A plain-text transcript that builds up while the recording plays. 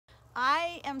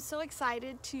I am so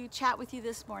excited to chat with you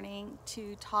this morning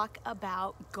to talk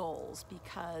about goals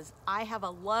because I have a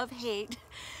love-hate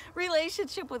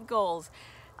relationship with goals.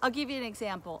 I'll give you an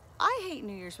example. I hate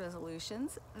New Year's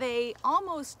resolutions. They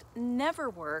almost never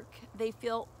work. They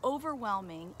feel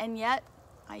overwhelming, and yet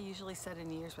I usually set a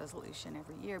New Year's resolution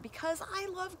every year because I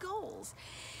love goals.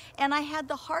 And I had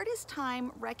the hardest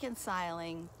time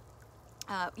reconciling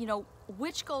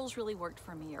which goals really worked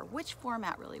for me or which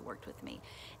format really worked with me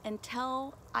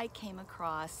until I came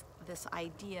across this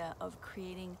idea of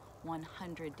creating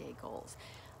 100-day goals.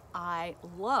 I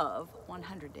love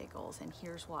 100-day goals, and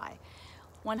here's why.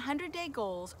 100-day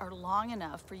goals are long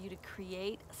enough for you to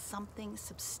create something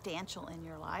substantial in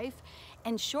your life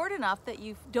and short enough that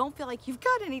you don't feel like you've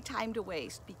got any time to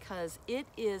waste because it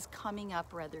is coming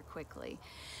up rather quickly.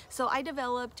 So I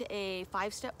developed a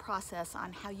 5-step process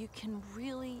on how you can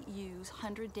really use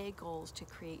 100-day goals to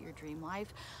create your dream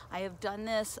life. I have done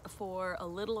this for a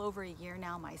little over a year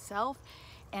now myself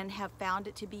and have found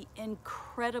it to be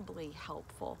incredibly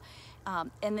helpful.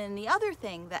 And then the other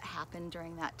thing that happened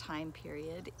during that time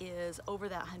period is over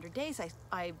that 100 days,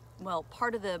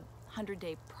 part of the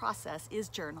 100-day process is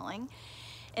journaling.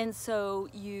 And so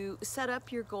you set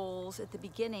up your goals at the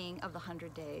beginning of the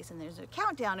 100 days, and there's a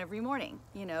countdown every morning.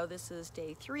 This is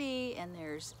day 3, and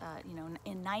there's,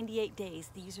 in 98 days,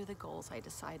 these are the goals I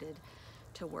decided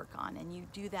to work on. And you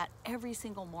do that every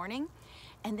single morning,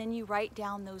 and then you write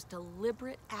down those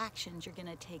deliberate actions you're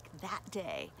gonna take that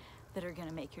day that are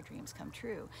gonna make your dreams come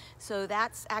true. So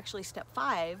that's actually step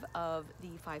 5 of the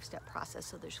 5-step process.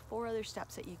 So there's 4 other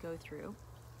steps that you go through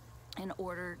in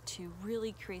order to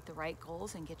really create the right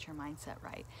goals and get your mindset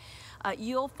right.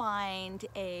 You'll find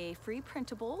a free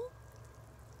printable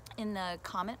in the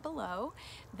comment below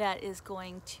that is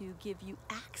going to give you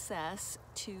access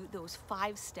to those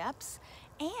 5 steps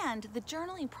and the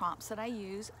journaling prompts that I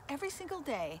use every single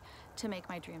day to make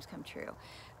my dreams come true.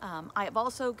 I've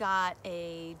also got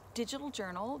a digital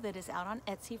journal that is out on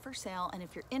Etsy for sale, and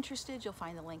if you're interested, you'll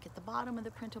find the link at the bottom of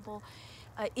the printable.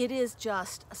 It is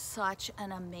just such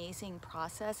an amazing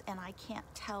process, and I can't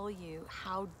tell you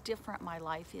how different my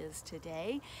life is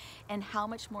today and how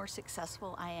much more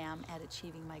successful I am at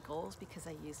achieving my goals because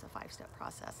I use the 5-step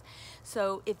process.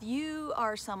 So if you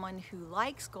are someone who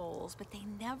likes goals, but they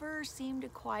never seem to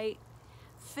quite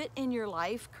fit in your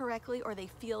life correctly, or they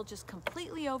feel just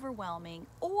completely overwhelming,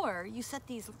 or you set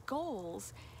these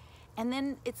goals and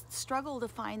then it's a struggle to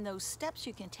find those steps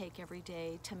you can take every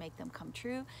day to make them come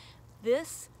true,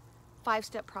 this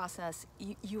 5-step process,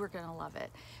 you are going to love it.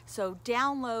 So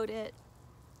download it,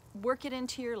 work it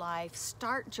into your life,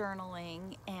 start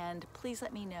journaling, and please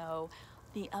let me know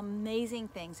the amazing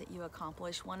things that you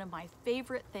accomplish. One of my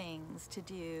favorite things to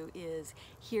do is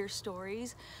hear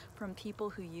stories from people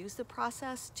who use the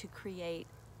process to create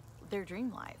their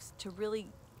dream lives, to really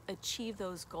achieve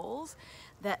those goals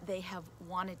that they have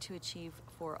wanted to achieve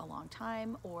for a long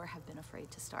time or have been afraid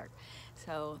to start.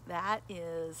 So that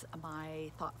is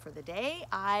my thought for the day.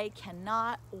 I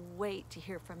cannot wait to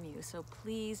hear from you. So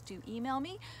please do email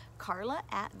me, Carla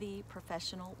at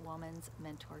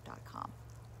theprofessionalwomansmentor.com.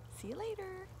 See you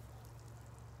later.